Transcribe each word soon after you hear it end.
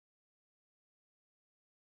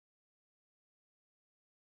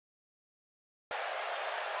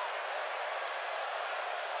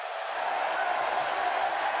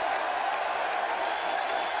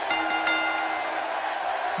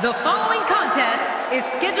The following contest is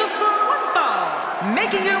scheduled for one fall.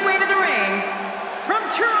 Making her way to the ring, from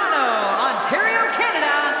Toronto, Ontario,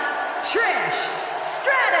 Canada, Trish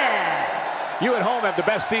Stratus. You at home have the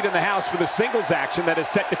best seat in the house for the singles action that is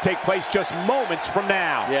set to take place just moments from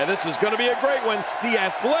now. Yeah, this is going to be a great one. The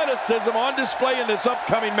athleticism on display in this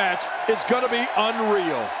upcoming match is going to be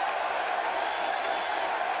unreal.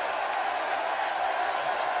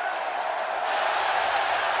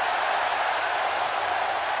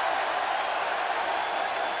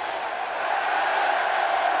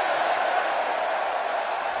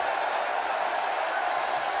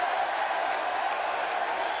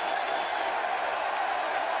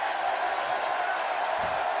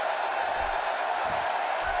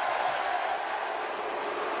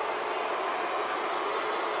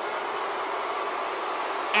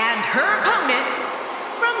 And her opponent,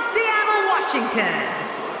 from Seattle, Washington,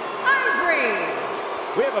 Ivory.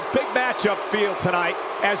 We have a big matchup field tonight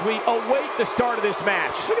as we await the start of this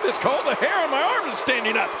match. Look at this, Cole. The hair on my arm is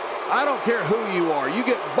standing up. I don't care who you are. You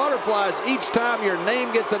get butterflies each time your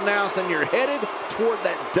name gets announced and you're headed toward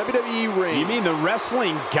that WWE ring. You mean the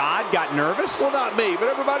wrestling god got nervous? Well, not me, but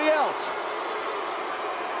everybody else.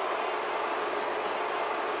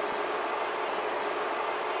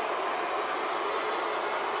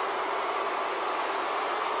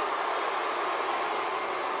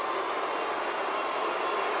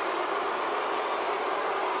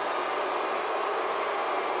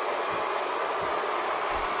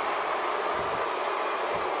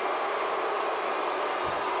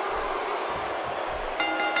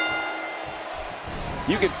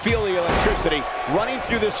 You can feel the electricity running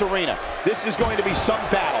through this arena. This is going to be some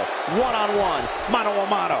battle. One-on-one,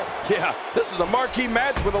 mano-a-mano. Yeah, this is a marquee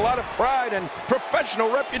match with a lot of pride and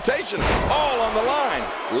professional reputation, all on the line.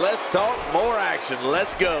 Let's talk more action.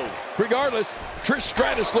 Let's go. Regardless, Trish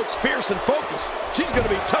Stratus looks fierce and focused. She's going to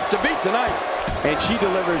be tough to beat tonight. And she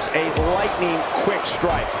delivers a lightning-quick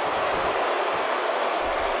strike.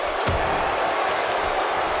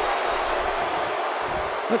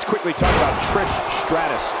 Let's quickly talk about Trish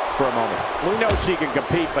Stratus for a moment. We know she can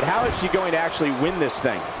compete, but how is she going to actually win this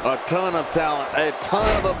thing? A ton of talent, a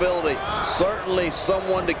ton of ability. Certainly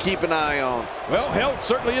someone to keep an eye on. Well, health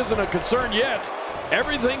certainly isn't a concern yet.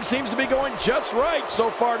 Everything seems to be going just right so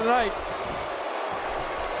far tonight.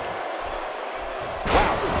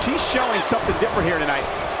 Wow, she's showing something different here tonight.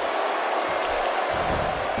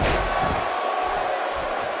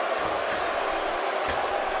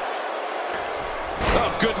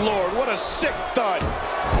 Oh, good Lord, what a sick thud.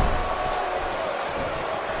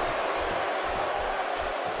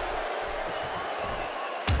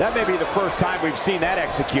 That may be the first time we've seen that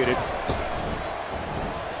executed.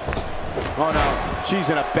 Oh no, she's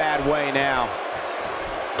in a bad way now.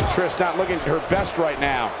 Trish not looking her best right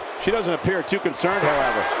now. She doesn't appear too concerned,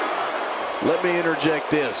 however. Let me interject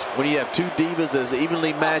this. When you have two divas as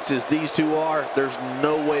evenly matched as these two are, there's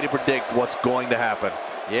no way to predict what's going to happen.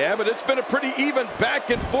 Yeah, but it's been a pretty even back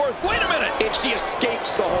and forth. Wait a minute! And she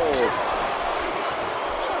escapes the hold.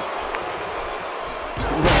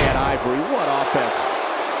 Man, Ivory, what offense.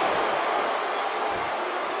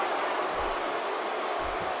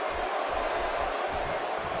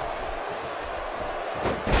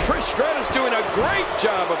 Trish Stratus doing a great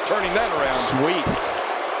job of turning that around. Sweet.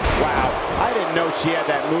 Wow, I didn't know she had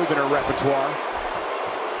that move in her repertoire.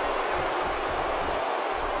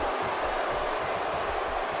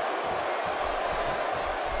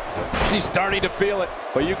 She's starting to feel it,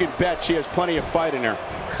 but you can bet she has plenty of fight in her.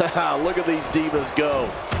 Look at these divas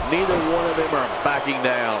go. Neither one of them are backing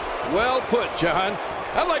down. Well put, John.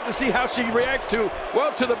 I'd like to see how she reacts to,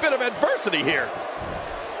 well, to the bit of adversity here.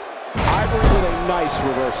 Ivory with a nice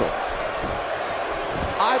reversal.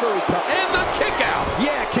 Ivory comes. And the kick out.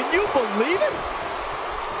 Yeah, can you believe it?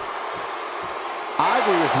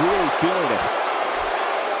 Ivory is really feeling it.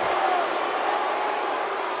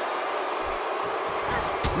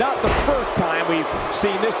 Not the first time we've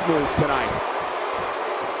seen this move tonight.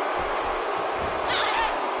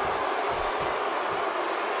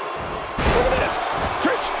 Look at this.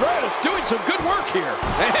 Trish Stratus doing some good work here.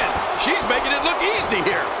 And she's making it look easy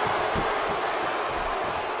here.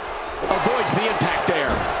 Avoids the impact there.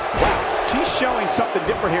 Wow, she's showing something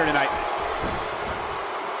different here tonight.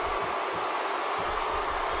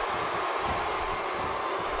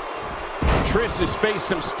 Trish has faced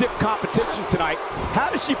some stiff competition tonight. How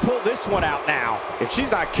does she pull this one out now? If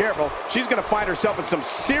she's not careful, she's going to find herself in some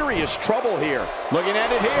serious trouble here. Looking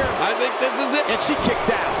at it here. I think this is it. And she kicks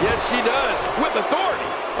out. Yes, she does. With authority.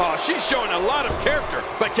 Oh, she's showing a lot of character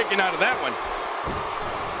by kicking out of that one.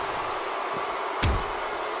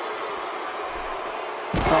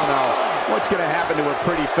 Oh, no. What's going to happen to her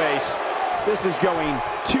pretty face? This is going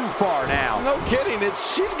too far now. No kidding.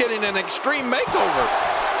 She's getting an extreme makeover.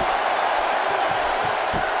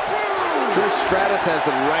 Trish Stratus has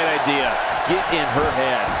the right idea. Get in her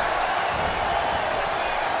head.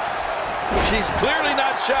 She's clearly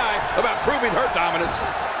not shy about proving her dominance.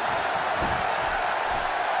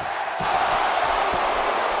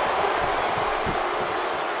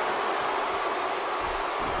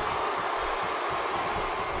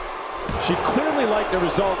 She clearly liked the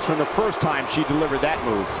results from the first time she delivered that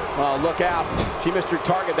move. Oh, look out. She missed her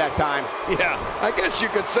target that time. Yeah, I guess you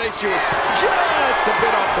could say she was just a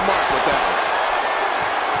bit off the mark with that one.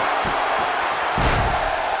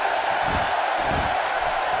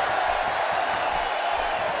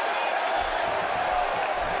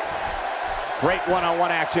 Great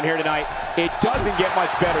one-on-one action here tonight. It doesn't get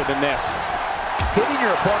much better than this. Hitting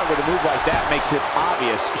your opponent with a move like that makes it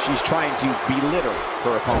obvious she's trying to belittle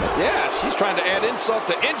her opponent. Yeah, she's trying to add insult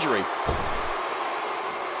to injury.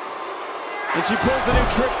 And she pulls a new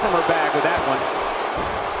trick from her bag with that one.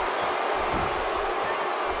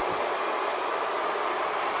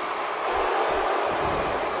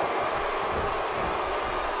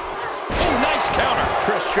 Oh, nice counter.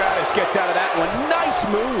 Trish Stratus gets out of that one. Nice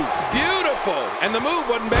move. Beautiful. And the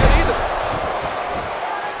move wasn't bad either.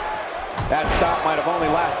 That stop might have only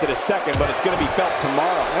lasted a second, but it's going to be felt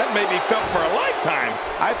tomorrow. That may be felt for a lifetime.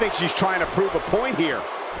 I think she's trying to prove a point here.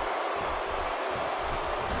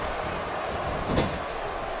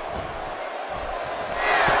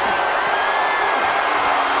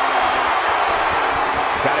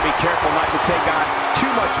 Got to be careful not to take on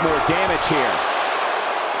too much more damage here.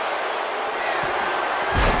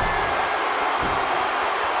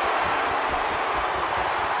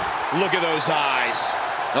 Look at those eyes.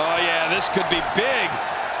 Oh, yeah, this could be big.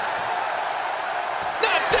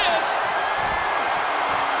 Not this!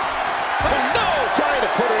 Oh, no! Trying to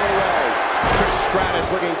put her away. Trish Stratus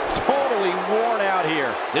looking totally worn out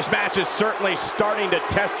here. This match is certainly starting to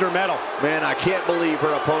test her mettle. Man, I can't believe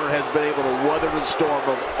her opponent has been able to weather the storm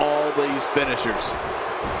of all these finishers.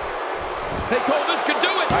 Hey, Cole, this could do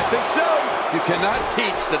it! I think so. You cannot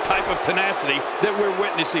teach the type of tenacity that we're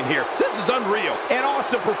witnessing here. This is unreal. An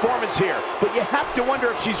awesome performance here, but you have to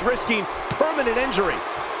wonder if she's risking permanent injury.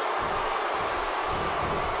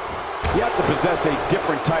 You have to possess a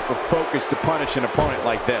different type of focus to punish an opponent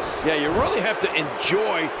like this. Yeah, you really have to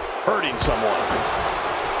enjoy hurting someone.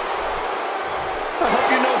 I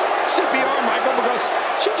hope you know CPR, Michael, because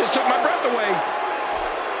she just took my breath away.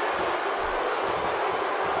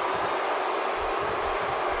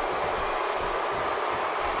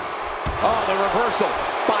 Oh, the reversal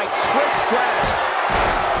by Trish Stratus.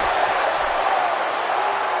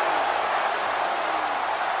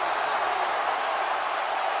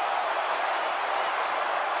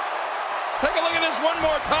 Take a look at this one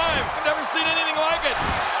more time. I've never seen anything like it.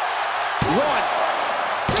 1,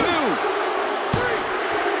 2.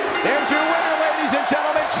 There's your winner, ladies and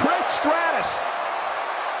gentlemen, Trish Stratus.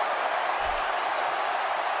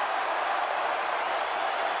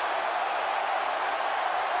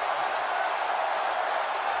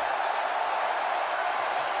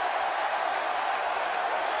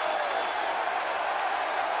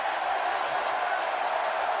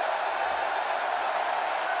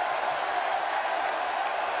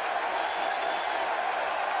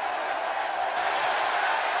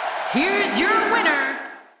 Here's your winner,